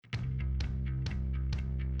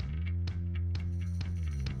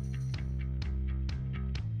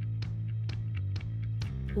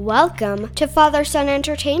Welcome to Father-Son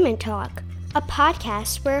Entertainment Talk, a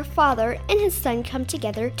podcast where a father and his son come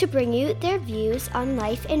together to bring you their views on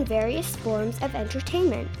life in various forms of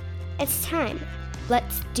entertainment. It's time.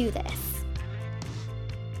 Let's do this.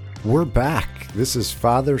 We're back. This is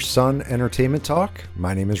Father-Son Entertainment Talk.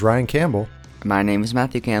 My name is Ryan Campbell. My name is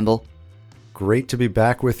Matthew Campbell. Great to be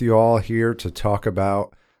back with you all here to talk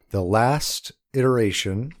about the last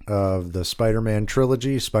iteration of the Spider-Man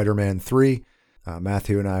trilogy, Spider-Man 3.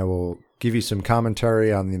 Matthew and I will give you some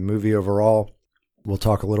commentary on the movie overall. We'll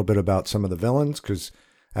talk a little bit about some of the villains because,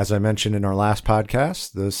 as I mentioned in our last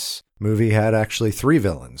podcast, this movie had actually 3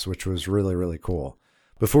 villains, which was really, really cool.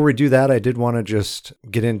 Before we do that, I did want to just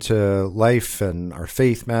get into life and our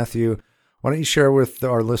faith. Matthew, why don't you share with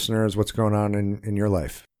our listeners what's going on in your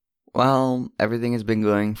life? Well, everything has been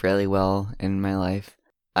going fairly well in my life.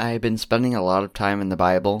 I've been spending a lot of time in the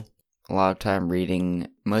Bible, a lot of time reading,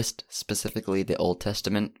 most specifically the Old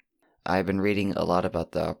Testament. I've been reading a lot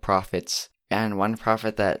about the prophets, and one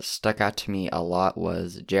prophet that stuck out to me a lot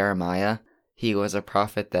was Jeremiah. He was a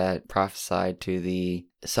prophet that prophesied to the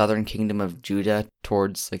southern kingdom of Judah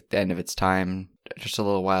towards the end of its time, just a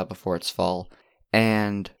little while before its fall.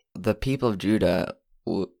 And the people of Judah,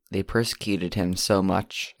 they persecuted him so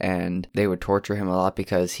much, and they would torture him a lot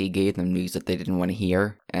because he gave them news that they didn't want to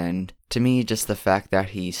hear. And to me, just the fact that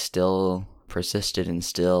he still persisted and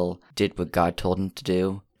still did what God told him to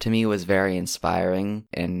do, to me was very inspiring.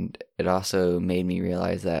 And it also made me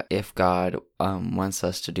realize that if God wants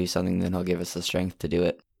us to do something, then he'll give us the strength to do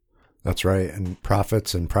it. That's right. And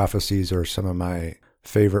prophets and prophecies are some of my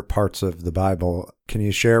favorite parts of the Bible. Can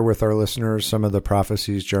you share with our listeners some of the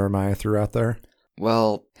prophecies Jeremiah threw out there?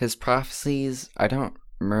 Well, his prophecies, I don't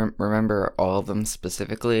remember all of them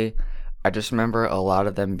specifically. I just remember a lot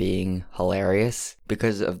of them being hilarious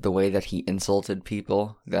because of the way that he insulted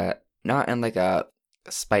people, that not in like a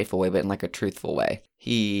spiteful way, but in like a truthful way.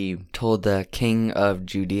 He told the king of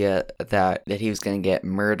Judea that he was going to get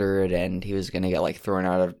murdered and he was going to get like thrown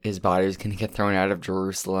out of, his body was going to get thrown out of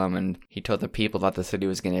Jerusalem, and he told the people that the city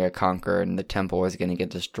was going to get conquered and the temple was going to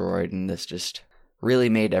get destroyed, and this just really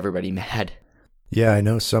made everybody mad. Yeah, I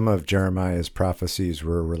know some of Jeremiah's prophecies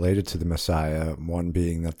were related to the Messiah, one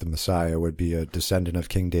being that the Messiah would be a descendant of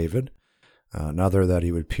King David, another that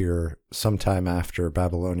he would appear sometime after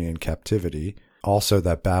Babylonian captivity, also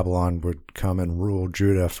that Babylon would come and rule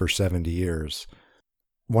Judah for 70 years.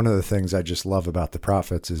 One of the things I just love about the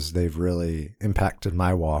prophets is they've really impacted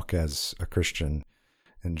my walk as a Christian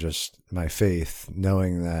and just my faith,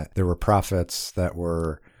 knowing that there were prophets that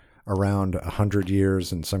were around 100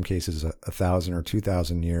 years, in some cases 1,000 or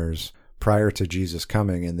 2,000 years prior to Jesus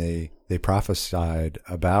coming, and they prophesied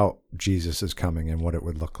about Jesus' coming and what it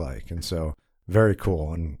would look like. And so very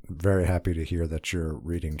cool, and very happy to hear that you're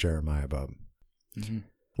reading Jeremiah, Bob. Mm-hmm.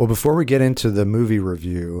 Well, before we get into the movie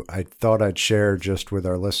review, I thought I'd share just with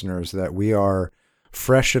our listeners that we are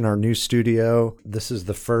fresh in our new studio. This is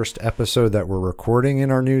the first episode that we're recording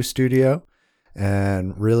in our new studio,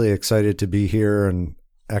 and really excited to be here and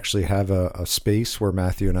actually have a space where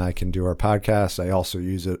Matthew and I can do our podcast. I also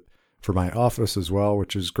use it for my office as well,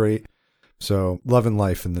 which is great. So loving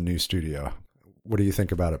life in the new studio. What do you think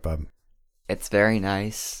about it, Bob? It's very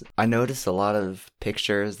nice. I noticed a lot of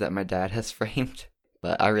pictures that my dad has framed,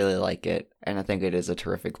 but I really like it. And I think it is a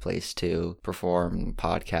terrific place to perform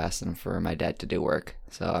podcasts and for my dad to do work.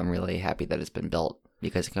 So I'm really happy that it's been built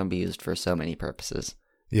because it can be used for so many purposes.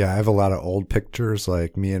 Yeah, I have a lot of old pictures,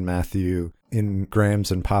 like me and Matthew in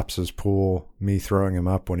Graham's and Pops' pool, me throwing him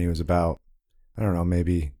up when he was about, I don't know,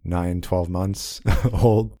 maybe 9, 12 months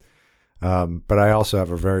old. But I also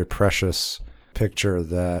have a very precious picture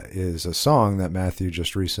that is a song that Matthew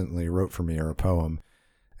just recently wrote for me, or a poem.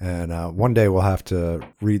 And one day we'll have to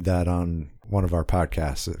read that on one of our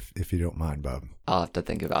podcasts, if you don't mind, Bob. I'll have to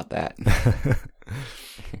think about that.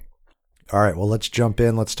 All right, well, let's jump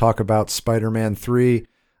in. Let's talk about Spider-Man 3.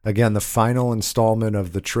 Again, the final installment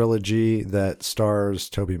of the trilogy that stars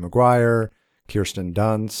Tobey Maguire, Kirsten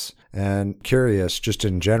Dunst, and curious, just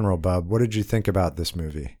in general, Bob, what did you think about this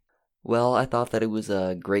movie? Well, I thought that it was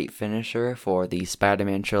a great finisher for the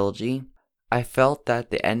Spider-Man trilogy. I felt that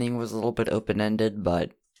the ending was a little bit open-ended, but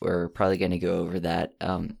we're probably going to go over that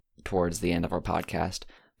towards the end of our podcast.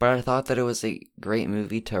 But I thought that it was a great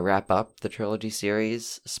movie to wrap up the trilogy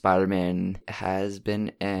series. Spider-Man has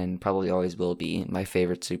been, and probably always will be, my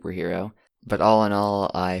favorite superhero. But all in all,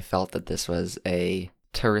 I felt that this was a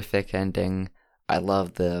terrific ending. I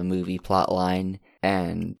love the movie plotline,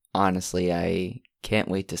 and honestly, I can't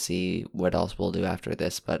wait to see what else we'll do after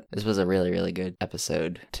this. But this was a really, really good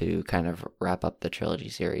episode to kind of wrap up the trilogy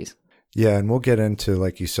series. Yeah, and we'll get into,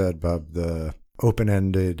 like you said, Bob, the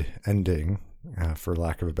open-ended ending, for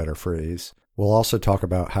lack of a better phrase. We'll also talk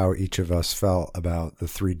about how each of us felt about the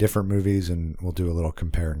 3 different movies, and we'll do a little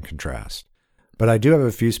compare and contrast. But I do have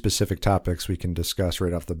a few specific topics we can discuss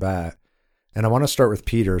right off the bat. And I want to start with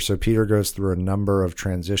Peter. So Peter goes through a number of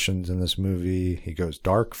transitions in this movie. He goes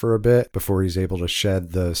dark for a bit before he's able to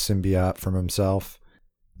shed the symbiote from himself.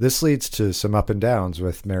 This leads to some up and downs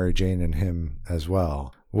with Mary Jane and him as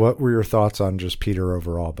well. What were your thoughts on just Peter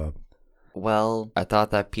overall, Bub? Well, I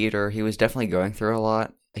thought that Peter, he was definitely going through a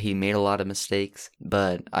lot. He made a lot of mistakes,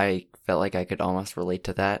 but I felt like I could almost relate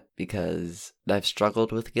to that because I've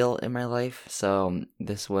struggled with guilt in my life. So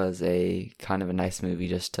this was a kind of a nice movie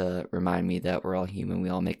just to remind me that we're all human, we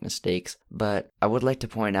all make mistakes. But I would like to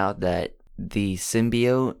point out that the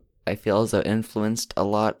symbiote, I feel as though, influenced a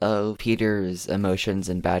lot of Peter's emotions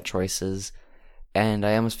and bad choices. And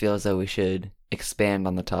I almost feel as though we should expand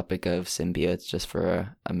on the topic of symbiotes just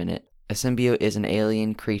for a minute. A symbiote is an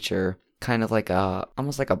alien creature, kind of like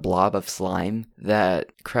almost like a blob of slime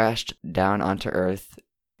that crashed down onto Earth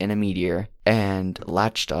in a meteor and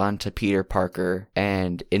latched onto Peter Parker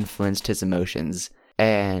and influenced his emotions.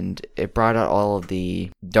 And it brought out all of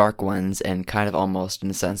the dark ones and kind of almost,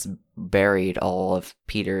 in a sense, buried all of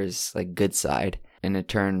Peter's good side. And it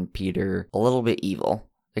turned Peter a little bit evil.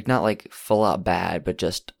 Not full out bad, but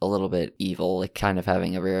just a little bit evil, kind of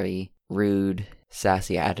having a very rude,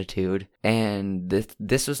 sassy attitude. And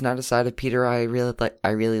this was not a side of Peter I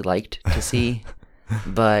really liked to see,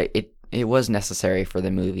 but it was necessary for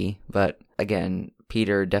the movie. But again,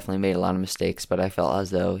 Peter definitely made a lot of mistakes, but I felt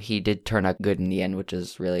as though he did turn out good in the end, which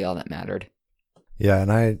is really all that mattered. Yeah,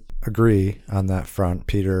 and I agree on that front.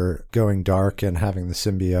 Peter going dark and having the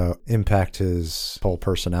symbiote impact his whole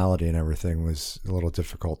personality and everything was a little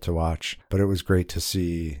difficult to watch, but it was great to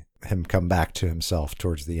see him come back to himself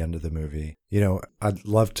towards the end of the movie. I'd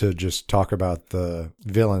love to just talk about the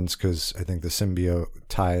villains because I think the symbiote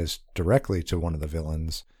ties directly to one of the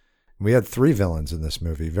villains. We had 3 villains in this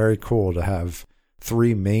movie. Very cool to have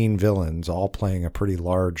 3 main villains all playing a pretty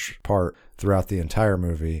large part throughout the entire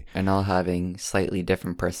movie. And all having slightly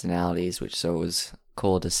different personalities, which so was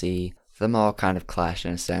cool to see. Them all kind of clash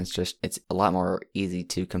in a sense, just it's a lot more easy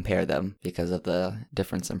to compare them because of the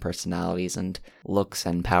difference in personalities and looks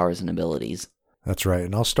and powers and abilities. That's right.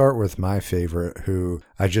 And I'll start with my favorite, who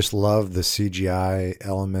I just love the CGI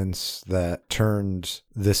elements that turned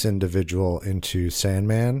this individual into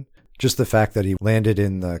Sandman. Just the fact that he landed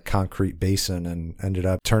in the concrete basin and ended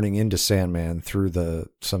up turning into Sandman through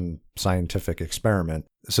some scientific experiment.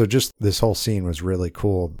 So just this whole scene was really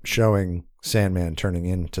cool, showing Sandman turning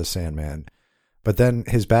into Sandman. But then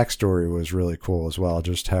his backstory was really cool as well,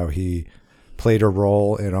 just how he played a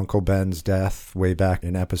role in Uncle Ben's death way back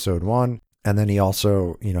in episode 1. And then he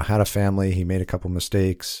also, had a family. He made a couple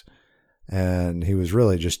mistakes, and he was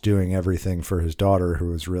really just doing everything for his daughter, who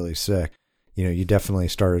was really sick. You definitely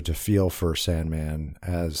started to feel for Sandman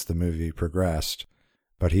as the movie progressed.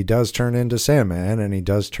 But he does turn into Sandman, and he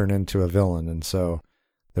does turn into a villain. And so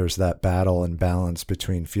there's that battle and balance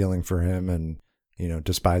between feeling for him and,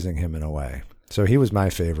 despising him in a way. So he was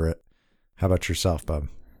my favorite. How about yourself, Bub?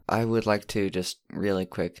 I would like to just really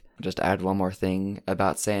quick just add one more thing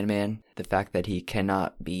about Sandman. The fact that he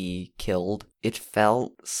cannot be killed. It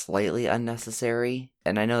felt slightly unnecessary.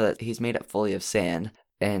 And I know that he's made up fully of sand,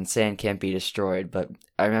 and sand can't be destroyed, but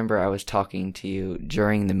I remember I was talking to you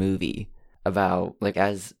during the movie about,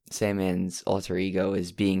 as Sandman's alter ego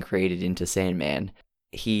is being created into Sandman,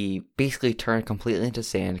 he basically turned completely into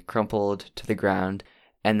sand, crumpled to the ground,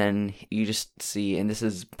 and then you just see, and this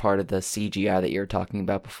is part of the CGI that you were talking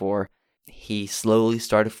about before, he slowly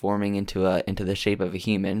started forming into the shape of a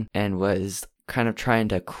human and was kind of trying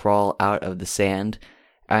to crawl out of the sand,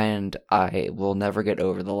 and I will never get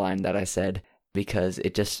over the line that I said, because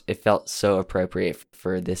it felt so appropriate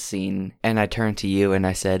for this scene. And I turned to you and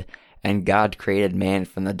I said, and God created man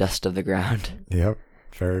from the dust of the ground. Yep.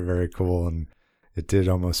 Very, very cool. And it did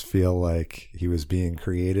almost feel like he was being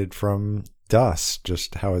created from dust,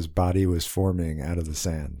 just how his body was forming out of the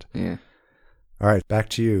sand. Yeah. All right, back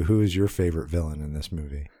to you. Who is your favorite villain in this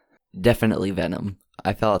movie? Definitely Venom.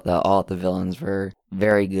 I felt that all the villains were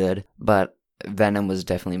very good, but Venom was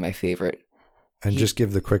definitely my favorite. And just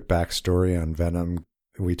give the quick backstory on Venom.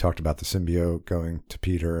 We talked about the symbiote going to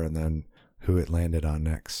Peter and then who it landed on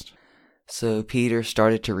next. So Peter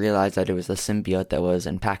started to realize that it was the symbiote that was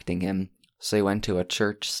impacting him. So he went to a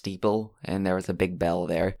church steeple and there was a big bell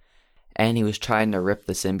there. And he was trying to rip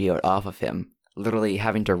the symbiote off of him. Literally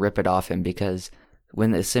having to rip it off him because when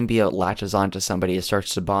the symbiote latches onto somebody, it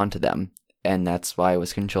starts to bond to them. And that's why it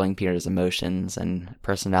was controlling Peter's emotions and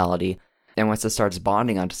personality. And once it starts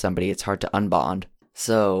bonding onto somebody, it's hard to unbond.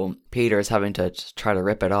 So Peter is having to try to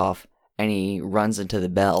rip it off, and he runs into the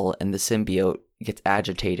bell, and the symbiote gets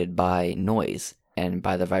agitated by noise and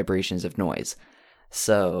by the vibrations of noise.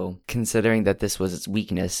 So, considering that this was its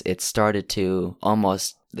weakness, it started to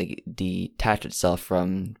almost detach itself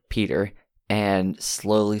from Peter and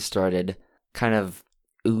slowly started kind of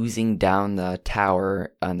oozing down the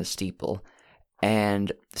tower on the steeple.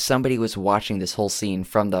 And somebody was watching this whole scene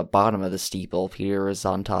from the bottom of the steeple. Peter was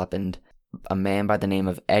on top, and a man by the name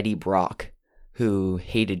of Eddie Brock, who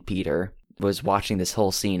hated Peter, was watching this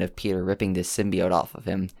whole scene of Peter ripping this symbiote off of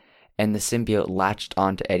him. And the symbiote latched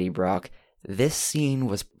onto Eddie Brock. This scene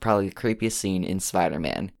was probably the creepiest scene in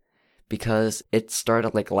Spider-Man, because it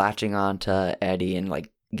started like latching onto Eddie and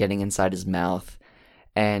like getting inside his mouth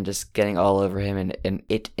and just getting all over him, and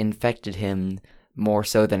it infected him more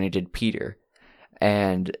so than it did Peter.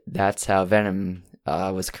 And that's how Venom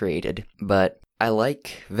was created. But I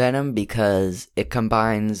like Venom because it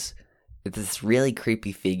combines this really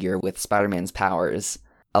creepy figure with Spider-Man's powers,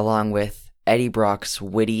 along with Eddie Brock's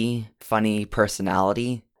witty, funny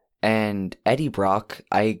personality. And Eddie Brock,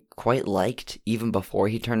 I quite liked even before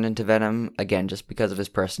he turned into Venom, again, just because of his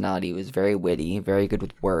personality. He was very witty, very good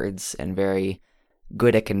with words, and very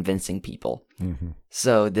good at convincing people. Mm-hmm.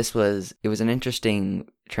 So it was an interesting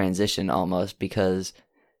transition almost, because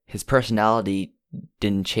his personality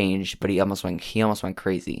didn't change, but he almost went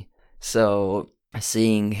crazy. So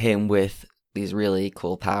seeing him with these really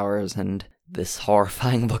cool powers and this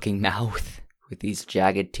horrifying looking mouth with these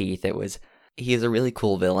jagged teeth, he is a really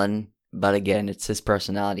cool villain, but again, it's his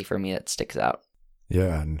personality for me that sticks out.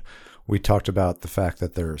 Yeah, and we talked about the fact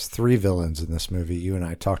that there's 3 villains in this movie. You and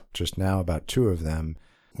I talked just now about 2 of them.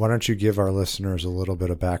 Why don't you give our listeners a little bit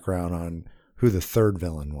of background on who the 3rd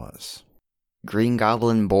villain was? Green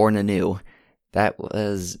Goblin Born Anew. That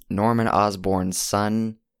was Norman Osborn's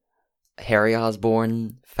son. Harry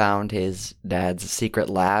Osborn found his dad's secret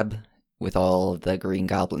lab with all of the Green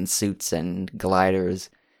Goblin suits and gliders.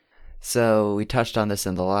 So we touched on this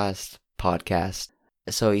in the last podcast.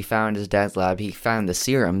 So he found his dad's lab. He found the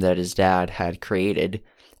serum that his dad had created,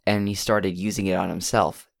 and he started using it on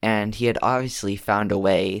himself. And he had obviously found a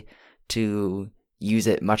way to use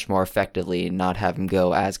it much more effectively and not have him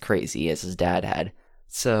go as crazy as his dad had.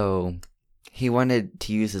 So he wanted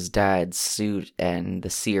to use his dad's suit and the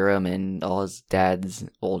serum and all his dad's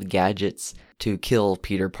old gadgets to kill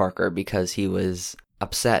Peter Parker, because he was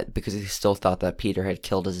upset because he still thought that Peter had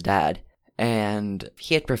killed his dad. And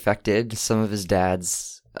he had perfected some of his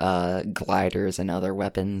dad's gliders and other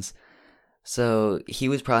weapons. So he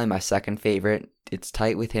was probably my second favorite. It's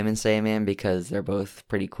tight with him and Sandman because they're both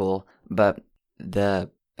pretty cool. But the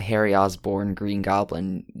Harry Osborn Green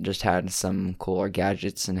Goblin just had some cooler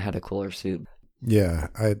gadgets and had a cooler suit. Yeah,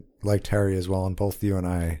 I liked Harry as well. And both you and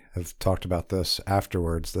I have talked about this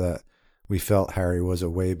afterwards, that we felt Harry was a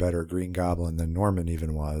way better Green Goblin than Norman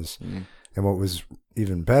even was. Mm. And what was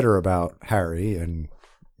even better about Harry and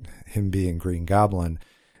him being Green Goblin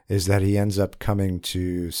is that he ends up coming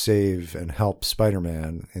to save and help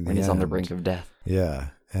Spider-Man in the end. When he's on the brink of death.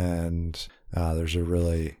 Yeah, and there's a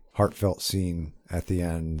really heartfelt scene at the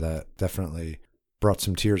end that definitely brought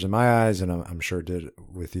some tears in my eyes, and I'm sure did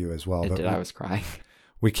with you as well. I was crying.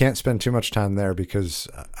 We can't spend too much time there because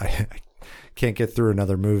I can't get through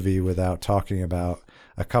another movie without talking about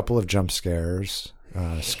a couple of jump scares,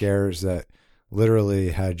 scares that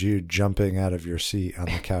literally had you jumping out of your seat on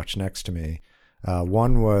the couch next to me.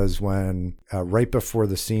 One was when, right before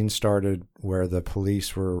the scene started where the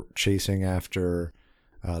police were chasing after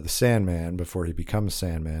the Sandman before he becomes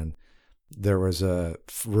Sandman, there was a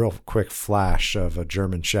real quick flash of a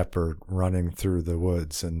German Shepherd running through the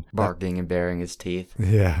woods and barking and baring his teeth.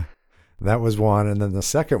 Yeah, that was one. And then the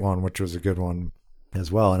second one, which was a good one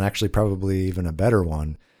as well, and actually probably even a better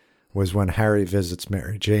one, was when Harry visits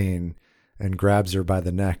Mary Jane and grabs her by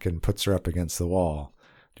the neck and puts her up against the wall.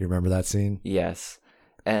 Do you remember that scene? Yes.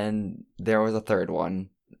 And there was a third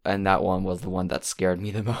one, and that one was the one that scared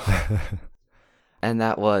me the most. And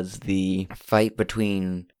that was the fight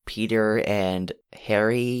between Peter and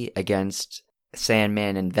Harry against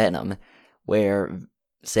Sandman and Venom, where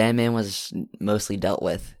Sandman was mostly dealt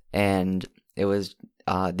with, and it was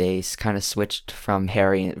they kind of switched from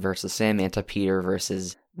Harry versus Sandman to Peter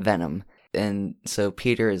versus Venom. And so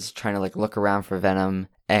Peter is trying to look around for Venom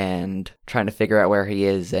and trying to figure out where he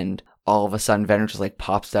is, and all of a sudden Venom just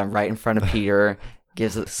pops down right in front of Peter,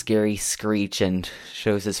 gives a scary screech and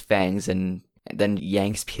shows his fangs, and then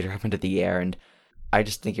yanks Peter up into the air. And I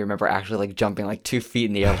just think you remember actually jumping 2 feet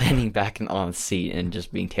in the air, landing back on the seat and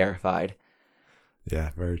just being terrified.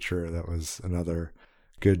 Yeah, very true. That was another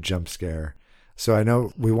good jump scare. So I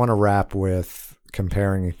know we want to wrap with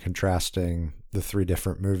comparing and contrasting the three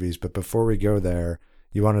different movies, but before we go there,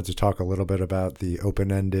 you wanted to talk a little bit about the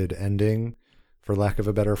open-ended ending, for lack of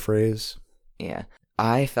a better phrase. Yeah.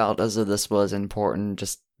 I felt as though this was important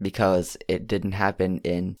just because it didn't happen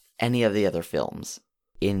in any of the other films.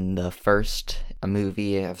 In the first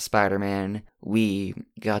movie of Spider-Man, we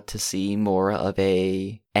got to see more of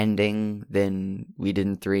a ending than we did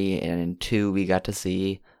in 3, and in 2 we got to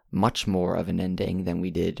see much more of an ending than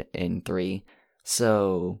we did in 3.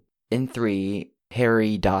 So, in 3,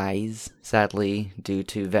 Harry dies, sadly, due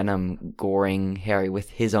to Venom goring Harry with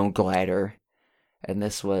his own glider. And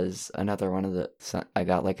this was another one of the... I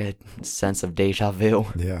got like a sense of deja vu.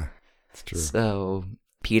 Yeah, it's true. So,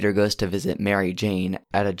 Peter goes to visit Mary Jane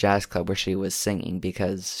at a jazz club where she was singing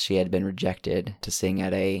because she had been rejected to sing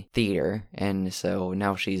at a theater. And so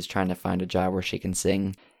now she's trying to find a job where she can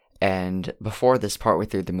sing. And before this, partway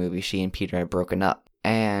through the movie, she and Peter had broken up.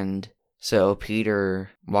 And so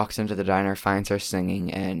Peter walks into the diner, finds her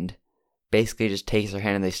singing, and basically just takes her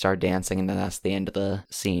hand and they start dancing, and then that's the end of the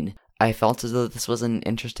scene. I felt as though this was an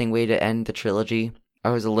interesting way to end the trilogy. I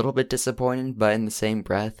was a little bit disappointed, but in the same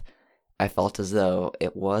breath, I felt as though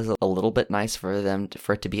it was a little bit nice for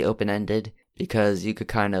it to be open-ended, because you could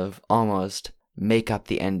kind of almost make up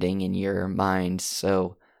the ending in your mind.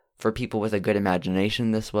 So for people with a good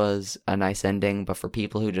imagination, this was a nice ending, but for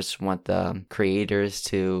people who just want the creators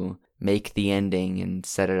to make the ending and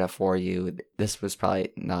set it up for you, this was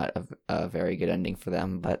probably not a very good ending for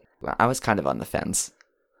them, but I was kind of on the fence.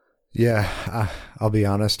 Yeah, I'll be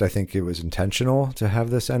honest. I think it was intentional to have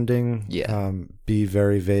this ending be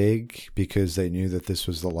very vague because they knew that this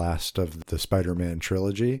was the last of the Spider-Man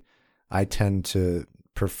trilogy. I tend to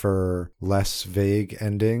prefer less vague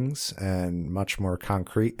endings and much more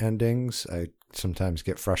concrete endings. I sometimes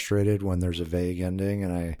get frustrated when there's a vague ending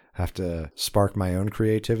and I have to spark my own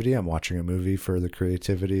creativity. I'm watching a movie for the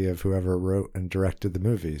creativity of whoever wrote and directed the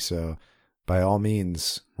movie. So by all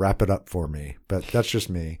means, wrap it up for me. But that's just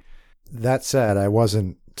me. That said, I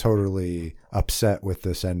wasn't totally upset with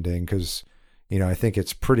this ending because, I think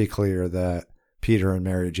it's pretty clear that Peter and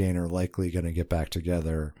Mary Jane are likely going to get back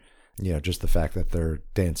together. Just the fact that they're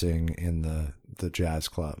dancing in the jazz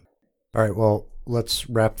club. All right, well, let's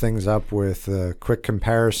wrap things up with a quick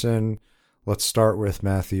comparison. Let's start with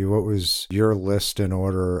Matthew. What was your list in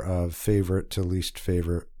order of favorite to least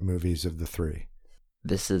favorite movies of the three?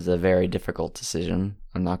 This is a very difficult decision,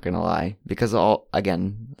 I'm not going to lie, because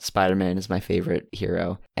Spider-Man is my favorite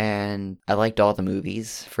hero, and I liked all the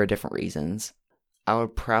movies for different reasons. I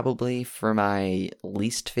would probably, for my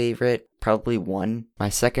least favorite, probably 1. My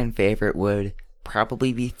second favorite would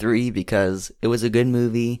probably be 3 because it was a good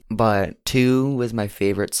movie, but 2 was my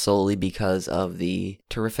favorite solely because of the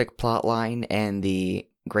terrific plot line and the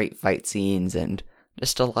great fight scenes and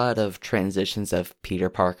just a lot of transitions of Peter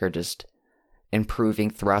Parker just improving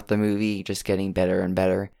throughout the movie, just getting better and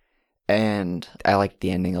better. And I liked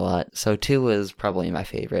the ending a lot. So 2 was probably my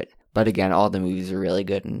favorite. But again, all the movies are really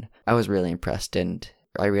good and I was really impressed and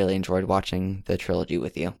I really enjoyed watching the trilogy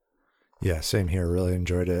with you. Yeah, same here. Really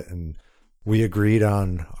enjoyed it. And we agreed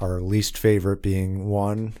on our least favorite being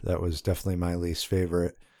 1. That was definitely my least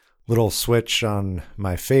favorite. Little switch on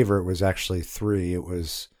my favorite was actually 3. It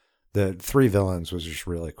was the 3 villains was just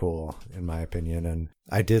really cool, in my opinion. And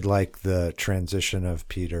I did like the transition of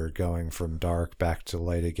Peter going from dark back to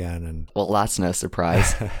light again. And well, that's no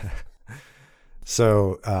surprise.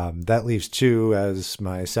 So that leaves 2 as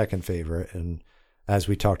my second favorite. And as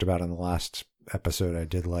we talked about in the last episode, I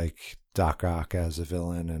did like Doc Ock as a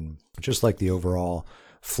villain and just like the overall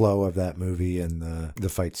flow of that movie and the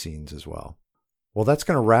fight scenes as well. Well, that's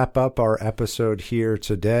going to wrap up our episode here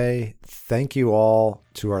today. Thank you all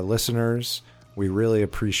to our listeners. We really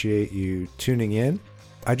appreciate you tuning in.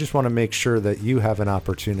 I just want to make sure that you have an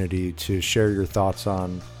opportunity to share your thoughts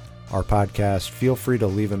on our podcast. Feel free to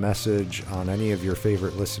leave a message on any of your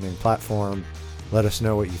favorite listening platform. Let us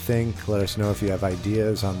know what you think. Let us know if you have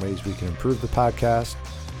ideas on ways we can improve the podcast.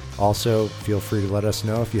 Also, feel free to let us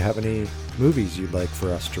know if you have any movies you'd like for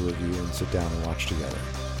us to review and sit down and watch together.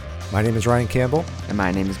 My name is Ryan Campbell. And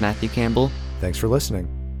my name is Matthew Campbell. Thanks for listening.